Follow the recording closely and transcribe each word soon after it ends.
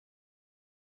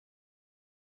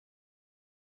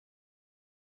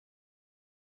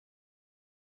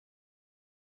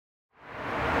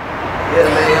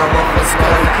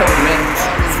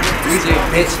DJ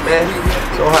bitch, man.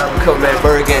 So how we come, man.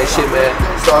 Bird gang shit, man.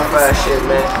 Starfire shit,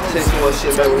 man. 61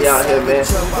 shit, man. We out here, man.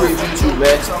 Free YouTube,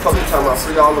 man. Fucking talking about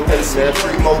free all them hitters, man.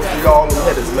 Free Mo, free all them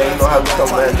hitters, man. You know how we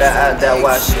come, man. That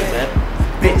wild shit, man.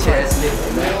 Bitch ass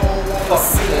nigga, man. Fuck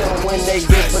man. When they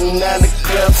get banana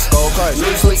clips,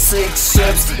 usually 6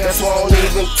 ships. That's why I don't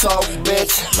even talk,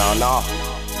 bitch. No.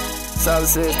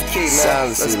 Silence is the key, man.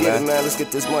 Let's get it, man. Let's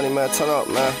get this money, man. Turn up,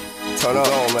 man. Turn up,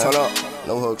 man. Turn up.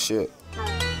 No hook shit.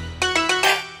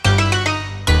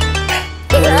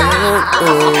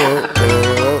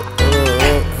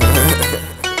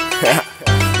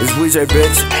 It's WJ,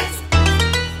 bitch.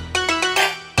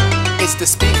 It's the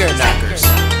speaker knockers.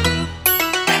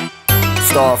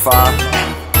 Starfire.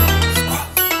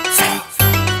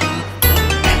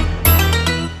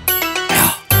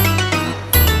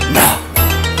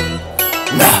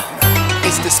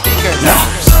 It's the speaker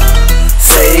knockers.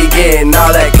 Say he getting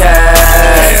all that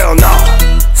cash. Hell no.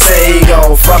 Say he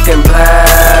gon' fucking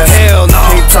blast. Hell no.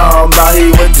 He talking about he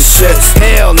with the shits.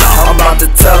 Hell no. I'm about to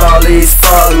tell all these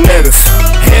fuck niggas.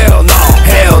 Hell no.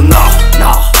 Hell no.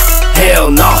 No.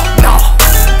 Hell no. No.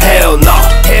 Hell no.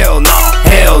 Hell no.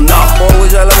 Hell no. Boy,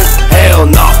 would y'all let me? Hell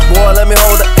no. Boy, let me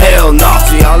hold it. Hell no.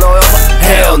 See, y'all know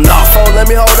hell no. Phone, let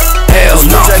me hold it. Hell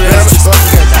no.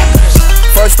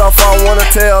 First off, I wanna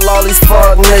tell all these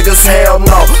fuck niggas, hell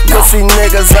no. Pussy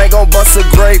niggas ain't gon' bust a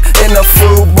grape in a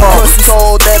fruit bowl.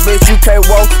 Told that bitch you can't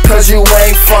walk, cause you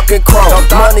ain't fucking crow.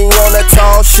 Money on that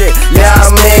tall shit, yeah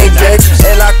I mean bitch.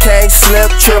 And I can't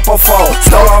slip, trip or fall.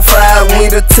 Starfire, we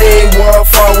the team,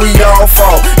 1-4, we on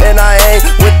 4. And I ain't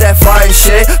with that fight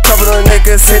shit. Couple of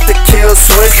niggas hit the kill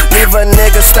switch. Leave a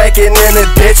nigga stinking in the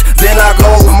ditch. Then I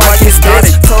go Mikey's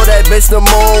bitch. Told that bitch to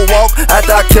moonwalk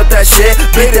after I killed that shit.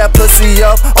 Beat that pussy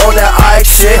up on that Ike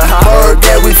shit. Bird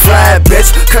that we fly,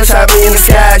 bitch. Cause I be in the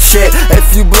sky shit.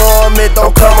 If you blow him, it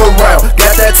don't come around.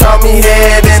 Got that Tommy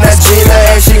head and that Gina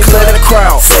and she clear the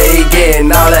crowd. Say he getting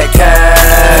all that cash.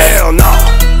 Hell no.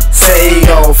 Say he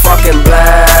gon' fucking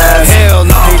blast. Hell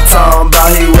no. He talking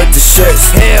about he with the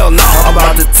shits. Hell no. I'm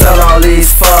about to tell all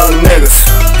these fuck niggas.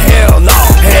 Hell no.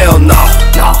 Hell no.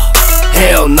 No.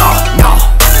 Hell no. No.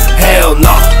 Hell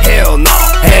no. Hell no.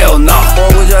 Hell no. Boy,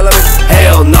 would y'all let me?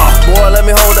 Hell no. Boy, let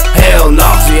me hold it. Hell no.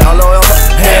 See, y'all know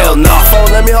hell no.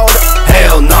 Phone, let me hold it.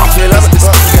 Hell no. See, let me.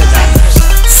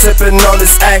 Sippin' on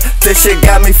this act, this shit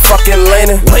got me fucking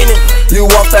leaning. You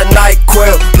want that night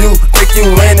quill, you think you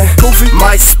leaning.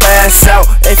 Might spaz out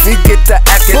if you get to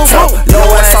acting tough. Your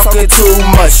ass talking too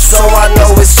much, so I know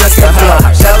it's just a blunt.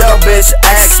 That little bitch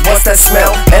asked, what's that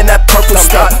smell? And that purple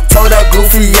stuff. Told that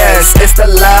goofy ass, it's the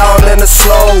loud and the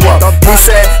slow one. He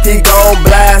said he gon'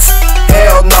 blast.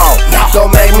 Hell no,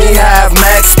 don't make me have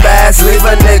max spaz. Leave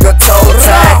a nigga toe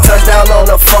tag. Touchdown on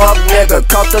the fuck nigga.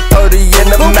 Caught the 30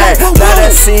 in the mag. Now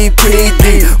that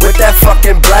CPD with that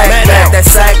fucking black bag. That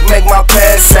sack make my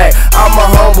pants sack. I'm a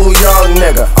humble young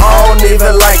nigga. I don't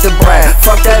even like to brag.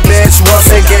 Fuck that bitch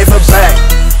once and gave her back.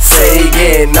 Say he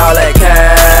getting all that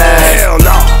cash. Hell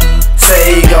no.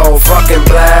 Say he gon' fucking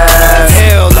blast.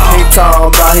 Hell no. He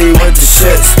talking about he with the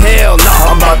shits. Hell no.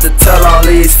 I'm about to tell all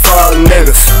these fuck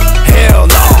niggas. Hell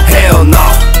no. Hell no.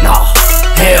 No.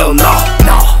 Hell no.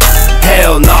 No.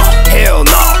 Hell no. Hell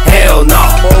no. Hell no.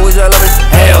 Boy, would y'all let me?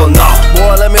 Hell no.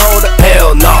 Boy, let me hold it.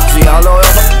 Hell no. See, y'all know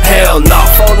hell no.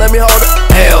 Phone, let me hold it.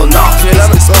 Hell no. See, let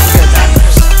me go.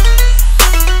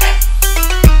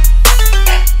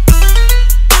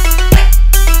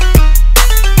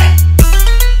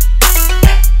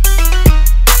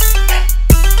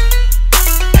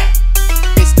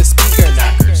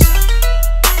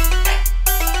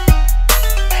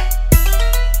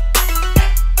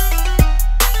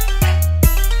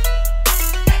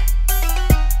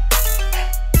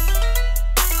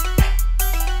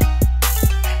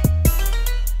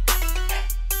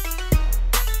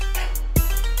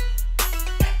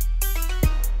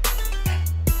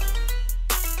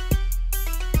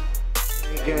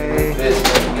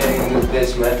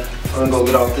 Bitch, man. I'm gonna go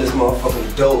get off this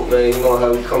motherfucking dope, man. You know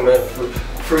how we come in.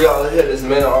 Free all the hitters,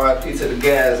 man. RIP to the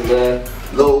guys, man.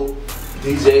 Lil,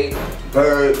 DJ,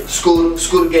 Bird,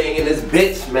 Scooter gang in this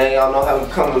bitch, man. Y'all know how we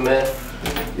coming, man.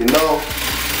 You know?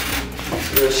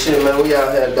 Real shit, man. We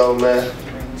out here, though, man.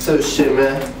 So shit,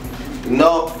 man. You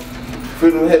know?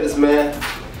 Freedom hitters, man.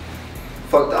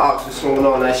 Fuck the ox, we smoking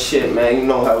on that shit, man. You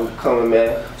know how we coming,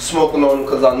 man. Smoking on them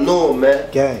cause I know them, man.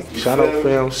 Gang, shout out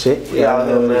Filmz shit. We out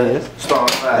here, man.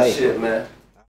 Starfire shit, man.